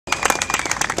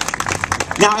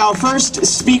Now, our first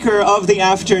speaker of the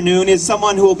afternoon is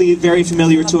someone who will be very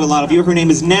familiar to a lot of you. Her name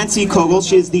is Nancy Kogel.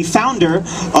 She is the founder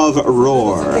of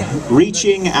R.O.A.R,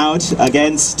 reaching out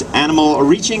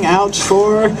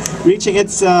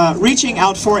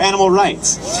for animal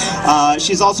rights.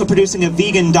 She's also producing a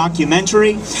vegan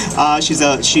documentary. She's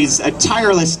a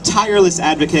tireless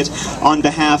advocate on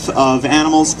behalf of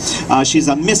animals. She's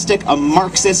a mystic, a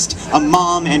Marxist, a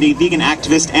mom, and a vegan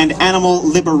activist and animal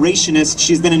liberationist.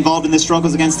 She's been involved in the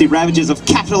struggles against the ravages of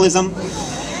capitalism,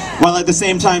 while at the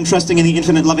same time trusting in the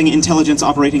infinite loving intelligence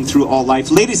operating through all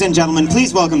life. Ladies and gentlemen,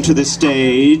 please welcome to the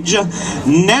stage,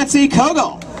 Nancy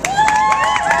Kogel.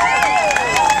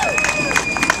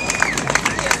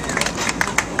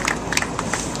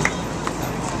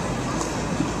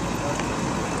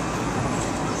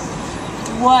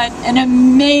 What an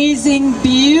amazing,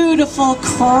 beautiful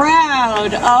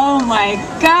crowd. Oh my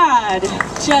God,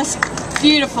 just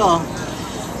beautiful.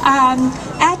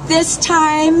 At this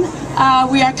time,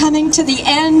 we are coming to the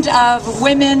end of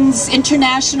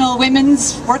International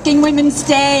Working Women's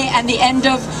Day and the end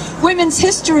of Women's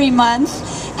History Month.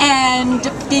 And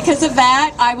because of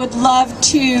that, I would love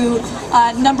to,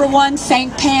 number one,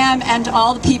 thank Pam and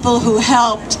all the people who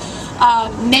helped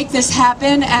make this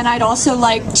happen. And I'd also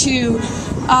like to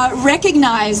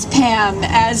recognize Pam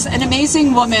as an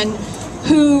amazing woman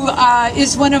who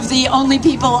is one of the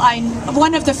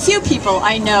few people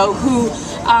I know who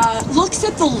looks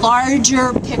at the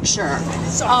larger picture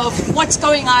of what's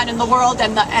going on in the world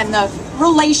and the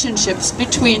relationships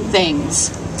between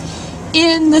things.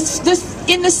 In the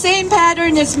same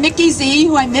pattern as Mickey Z,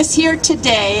 who I miss here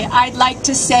today, I'd like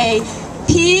to say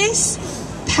peace,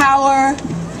 power,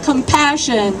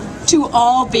 compassion to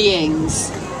all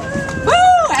beings. Woo!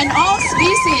 And all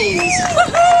species.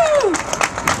 Woohoo!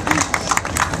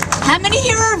 How many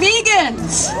here are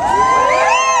vegans?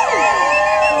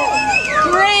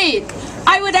 Great.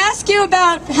 I would ask you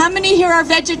about how many here are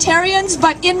vegetarians,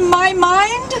 but in my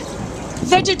mind,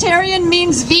 vegetarian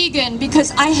means vegan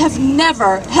because I have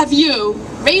never, have you,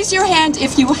 raise your hand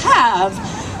if you have,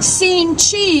 seen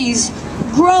cheese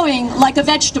growing like a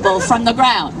vegetable from the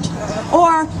ground,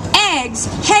 or eggs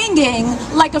hanging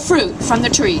like a fruit from the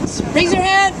trees. Raise your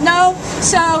hand. No?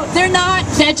 So they're not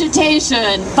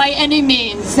vegetation by any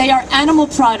means. They are animal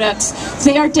products.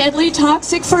 They are deadly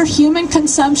toxic for human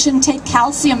consumption, take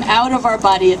calcium out of our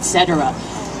body, etc.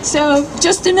 So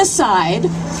just an aside,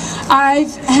 I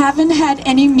haven't had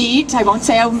any meat, I won't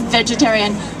say I'm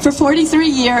vegetarian, for 43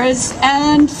 years,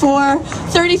 and for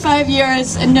 35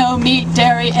 years, no meat,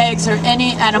 dairy, eggs, or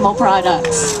any animal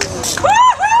products.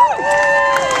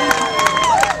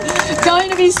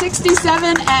 Going to be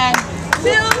 67 and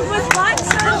filled with lots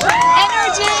of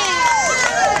energy.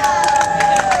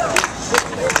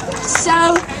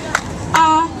 So,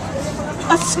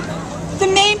 the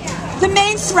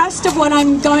main thrust of what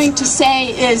I'm going to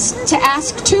say is to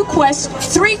ask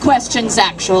three questions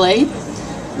actually.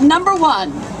 Number one,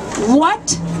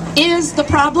 what is the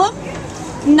problem?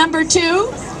 Number two,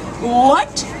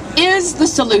 what is the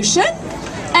solution?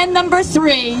 And number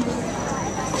three,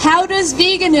 how does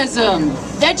veganism,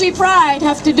 Veggie Pride,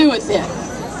 have to do with it?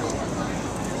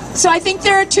 So I think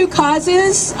there are two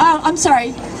causes. About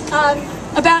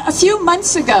a few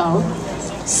months ago,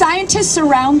 scientists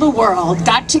around the world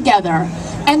got together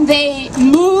and they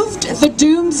moved the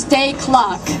doomsday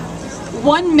clock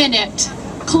 1 minute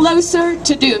closer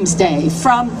to doomsday,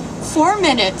 from 4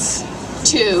 minutes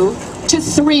to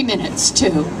 3 minutes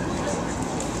to.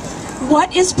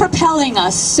 What is propelling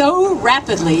us so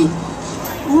rapidly,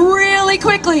 really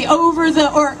quickly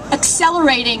or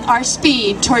accelerating our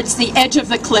speed towards the edge of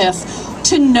the cliff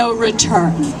to no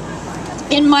return?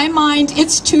 In my mind,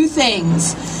 it's two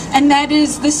things, and that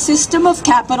is the system of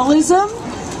capitalism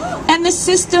and the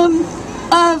system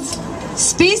of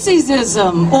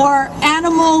speciesism, or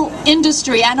animal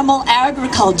industry, animal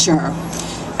agriculture.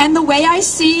 And the way I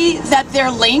see that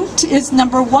they're linked is,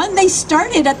 number one, they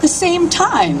started at the same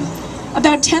time.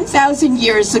 About 10,000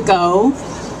 years ago,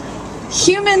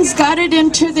 humans got it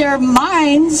into their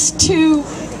minds to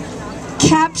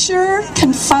capture,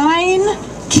 confine,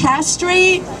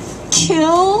 castrate,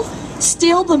 kill,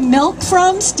 steal the milk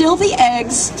from, steal the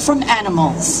eggs from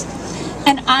animals.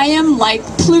 And I am like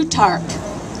Plutarch.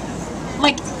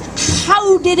 Like,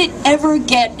 how did it ever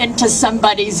get into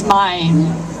somebody's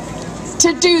mind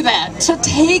to do that, to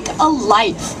take a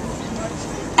life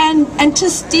and to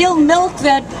steal milk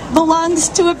that belongs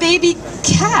to a baby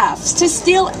calf, to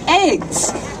steal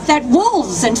eggs that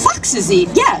wolves and foxes eat,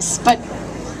 yes, but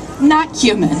not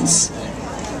humans.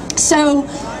 So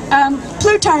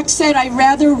Plutarch said, I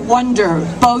rather wonder,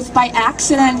 both by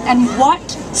accident and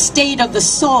what state of the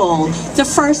soul, the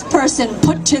first person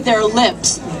put to their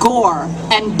lips gore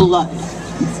and blood.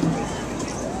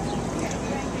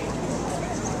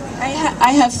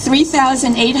 I have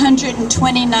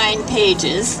 3,829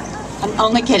 pages. I'm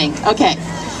only kidding. Okay,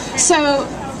 so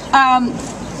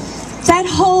that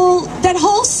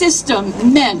whole system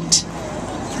meant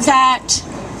that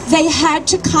they had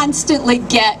to constantly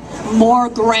get more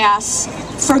grass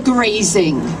for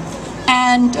grazing,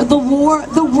 and the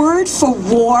word for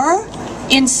war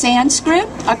in Sanskrit,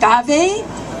 agave,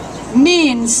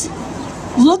 means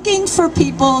looking for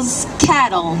people's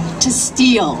cattle to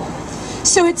steal.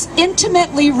 So it's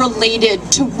intimately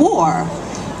related to war,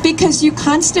 because you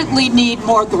constantly need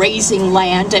more grazing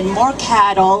land and more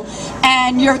cattle,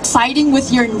 and you're fighting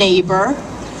with your neighbor.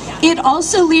 It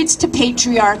also leads to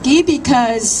patriarchy,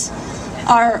 because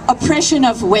our oppression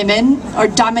of women, or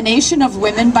domination of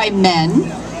women by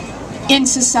men in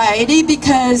society,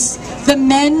 because the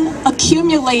men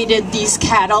accumulated these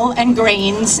cattle and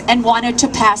grains and wanted to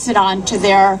pass it on to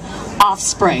their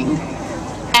offspring.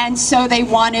 And so they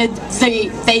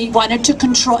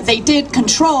did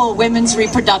control women's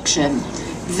reproduction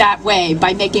that way,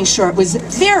 by making sure it was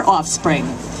their offspring.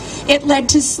 It led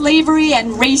to slavery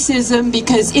and racism,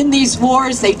 because in these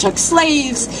wars they took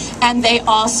slaves, and they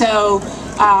also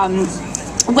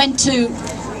went to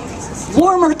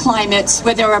warmer climates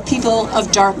where there were people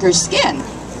of darker skin.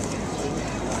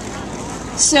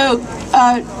 So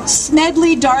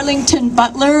Smedley Darlington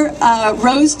Butler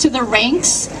rose to the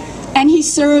ranks, and he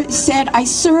said, "I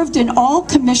served in all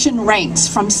commission ranks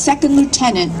from second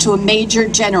lieutenant to a major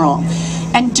general.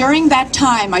 And during that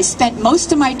time, I spent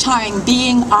most of my time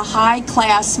being a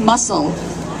high-class muscle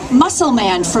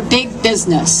man for big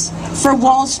business, for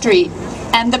Wall Street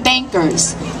and the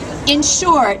bankers. In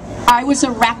short, I was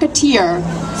a racketeer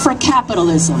for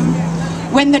capitalism.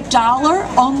 When the dollar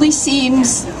only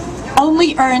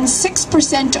earns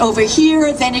 6% over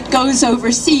here, then it goes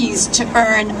overseas to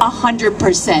earn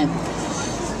 100%.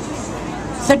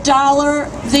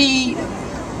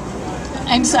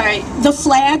 The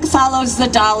flag follows the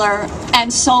dollar,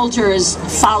 and soldiers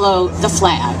follow the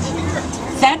flag."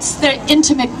 That's the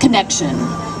intimate connection.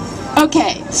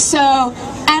 Okay, so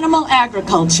animal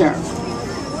agriculture.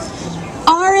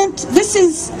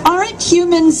 Aren't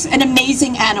humans an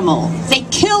amazing animal? They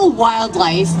kill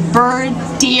wildlife, bird,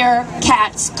 deer,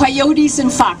 cats, coyotes,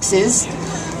 and foxes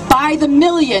by the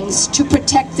millions to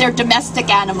protect their domestic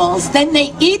animals. Then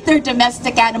they eat their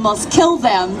domestic animals, kill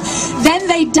them, then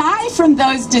they die from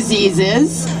those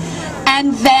diseases,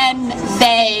 and then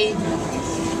they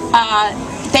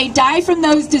die from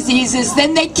those diseases,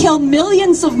 then they kill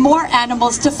millions of more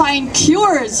animals to find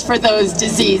cures for those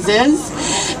diseases,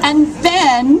 and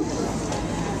then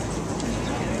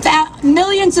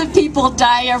millions of people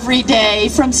die every day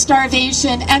from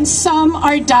starvation, and some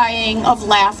are dying of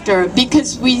laughter,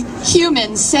 because we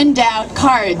humans send out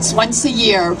cards once a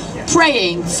year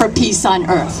praying for peace on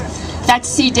earth. That's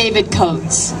C. David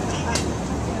Coates.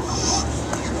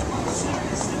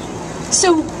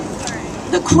 So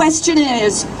the question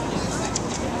is,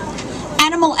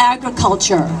 animal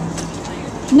agriculture.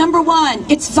 Number one,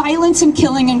 it's violence and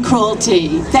killing and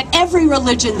cruelty that every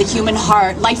religion, the human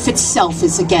heart, life itself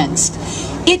is against.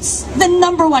 It's the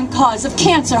number one cause of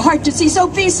cancer, heart disease,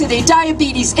 obesity,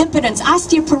 diabetes, impotence,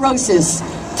 osteoporosis.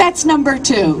 That's number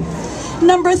two.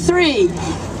 Number three,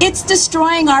 it's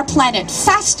destroying our planet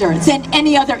faster than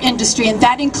any other industry, and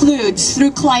that includes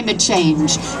through climate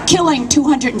change, killing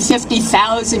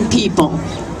 250,000 people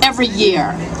every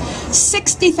year.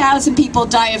 60,000 people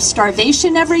die of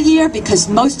starvation every year, because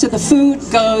most of the food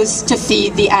goes to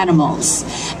feed the animals.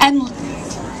 And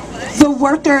the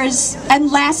workers,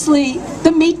 and lastly,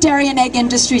 the meat, dairy, and egg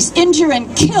industries injure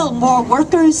and kill more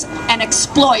workers and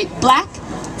exploit black,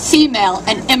 female,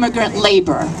 and immigrant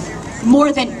labor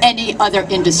more than any other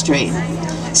industry.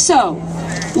 So,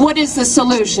 what is the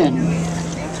solution?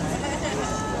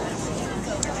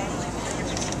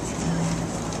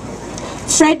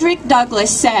 Frederick Douglass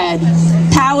said,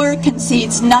 "Power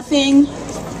concedes nothing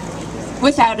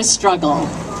without a struggle.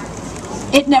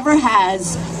 It never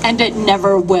has, and it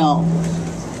never will."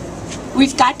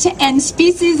 We've got to end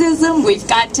speciesism, we've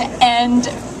got to end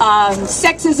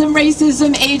sexism,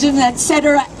 racism, ageism,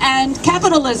 etc., and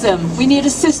capitalism. We need a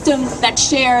system that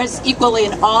shares equally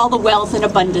in all the wealth and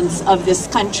abundance of this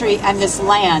country and this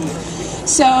land.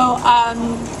 So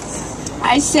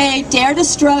I say, dare to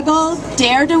struggle,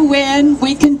 dare to win.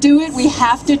 We can do it. We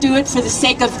have to do it for the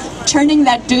sake of turning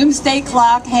that doomsday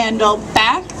clock handle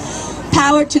back.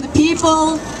 Power to the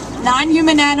people,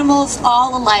 non-human animals,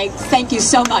 all alike. Thank you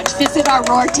so much. Visit our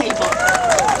R.O.A.R table.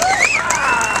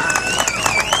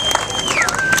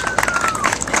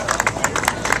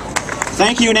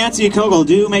 Thank you, Nancy Kogel.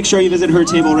 Do make sure you visit her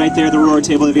table right there, the R.O.A.R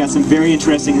table. They've got some very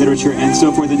interesting literature and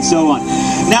so forth and so on.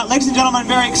 Now, ladies and gentlemen, I'm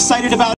very excited about